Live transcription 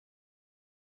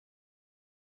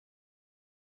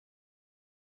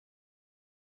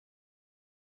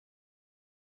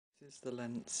This is the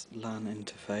Lenz LAN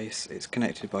interface. It's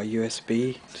connected by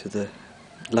USB to the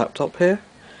laptop here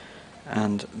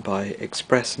and by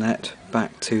ExpressNet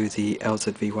back to the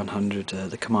LZV100,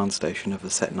 the command station of the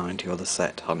Set90 or the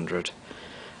Set100.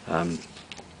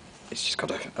 It's just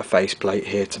got a faceplate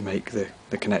here to make the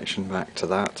connection back to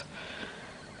that.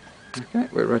 Okay,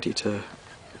 we're ready to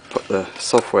put the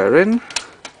software in.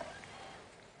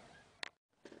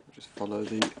 Just follow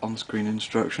the on-screen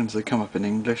instructions. They come up in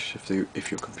English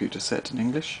if your computer's set in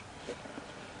English.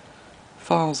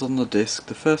 Files on the disk.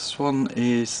 The first one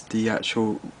is the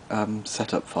actual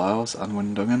setup files,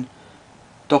 Anwendungen.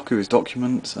 Docu is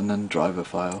documents, and then driver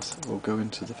files. We'll go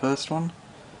into the first one.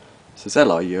 This is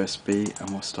LAN USB, and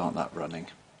we'll start that running.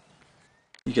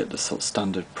 You get the sort of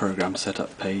standard program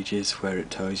setup pages where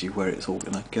it tells you where it's all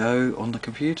going to go on the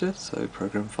computer. So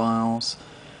program files.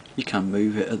 You can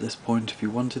move it at this point if you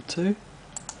wanted to.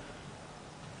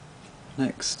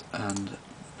 Next, and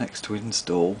next to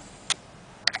install.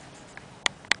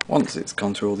 Once it's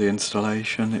gone through all the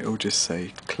installation, it will just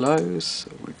say close.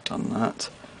 So we've done that.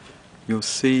 You'll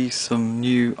see some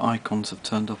new icons have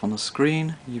turned up on the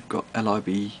screen. You've got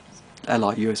LAN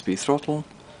USB throttle,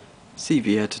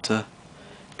 CV editor,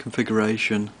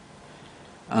 configuration,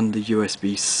 and the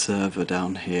USB server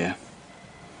down here.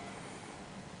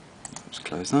 Let's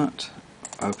close that.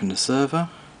 Open the server.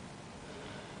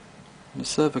 When the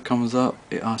server comes up,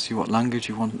 it asks you what language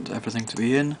you want everything to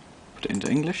be in. Put it into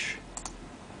English.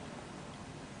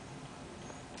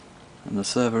 And the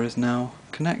server is now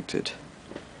connected.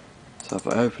 So if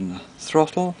I open the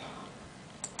throttle,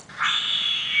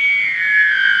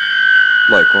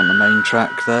 like on the main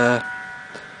track there,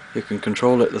 you can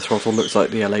control it. The throttle looks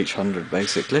like the LH100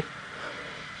 basically.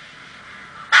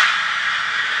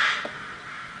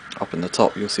 Up in the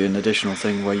top you'll see an additional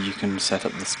thing where you can set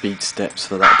up the speed steps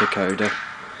for that decoder,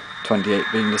 28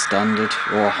 being the standard,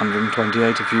 or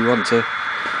 128 if you want to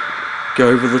go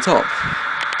over the top.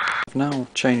 I've now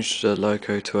changed the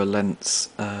logo to a Lenz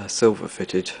silver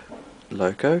fitted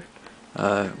logo,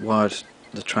 wired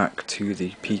the track to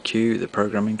the PQ, the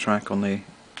programming track on the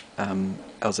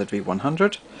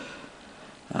LZV100,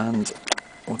 and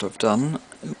what I've done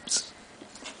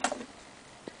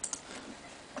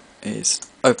is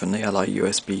open the LAN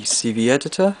USB CV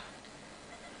editor.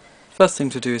 First thing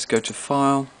to do is go to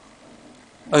File,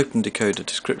 open decoder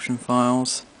description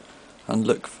files, and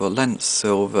look for Lenz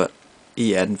Silver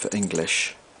EN for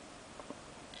English.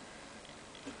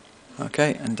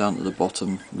 Okay, and down at the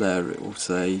bottom there it will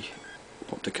say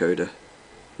what decoder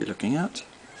you're looking at.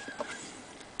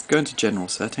 Go into General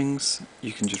Settings.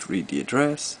 You can just read the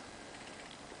address,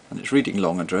 and it's reading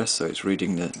long address, so it's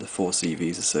reading the 4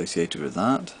 CVs associated with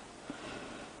that.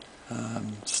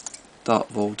 Start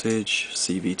voltage,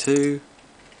 CV2,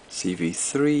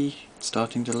 CV3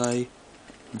 starting delay,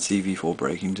 and CV4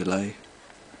 braking delay.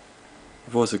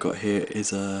 I've also got here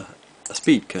is a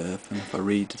speed curve, and if I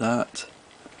read that,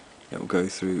 it will go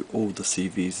through all the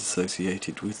CVs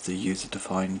associated with the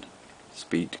user-defined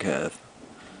speed curve.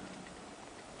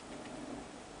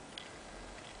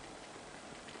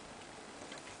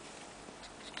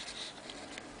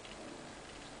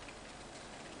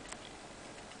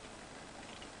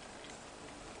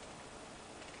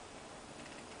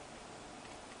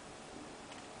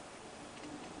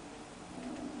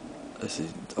 This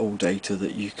is all data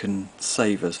that you can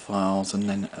save as files and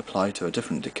then apply to a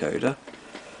different decoder.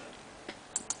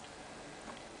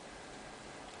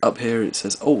 Up here it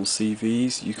says all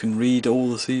CVs. You can read all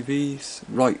the CVs,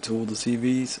 write to all the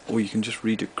CVs, or you can just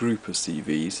read a group of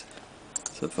CVs.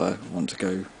 So if I want to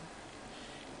go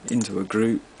into a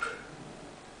group,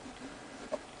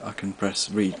 I can press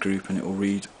read group and it will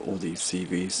read all these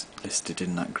CVs listed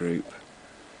in that group.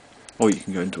 Or you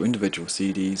can go into individual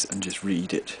CDs and just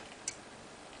read it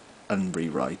and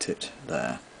rewrite it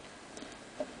there.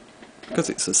 Because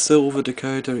it's a silver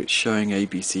decoder, it's showing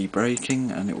ABC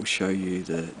braking, and it will show you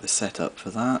the setup for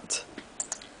that.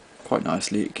 Quite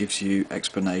nicely it gives you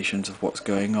explanations of what's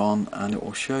going on, and it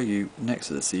will show you next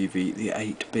to the CV the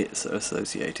 8 bits that are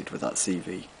associated with that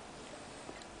CV.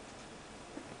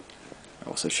 It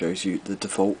also shows you the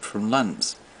default from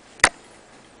Lenz.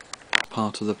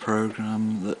 Part of the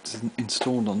program that's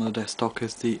installed on the desktop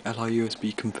is the LAN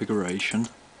USB configuration.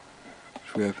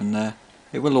 If we open there,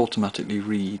 it will automatically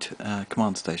read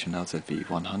command station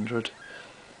LZV100,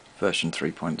 version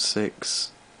 3.6,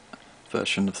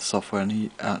 version of the software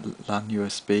LAN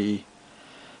USB.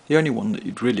 The only one that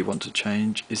you'd really want to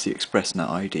change is the ExpressNet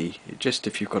ID. Just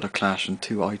if you've got a clash and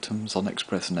 2 items on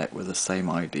ExpressNet with the same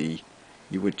ID,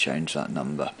 you would change that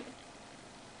number.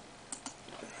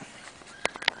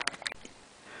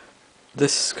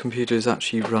 This computer is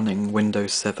actually running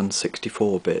Windows 7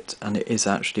 64-bit, and it is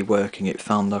actually working. It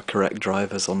found the correct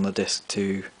drivers on the disk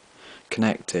to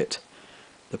connect it.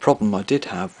 The problem I did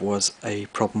have was a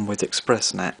problem with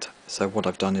ExpressNet, so what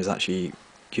I've done is actually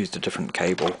used a different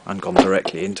cable and gone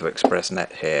directly into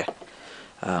ExpressNet here.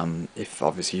 If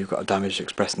obviously you've got a damaged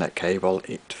ExpressNet cable,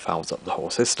 it fouls up the whole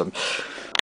system.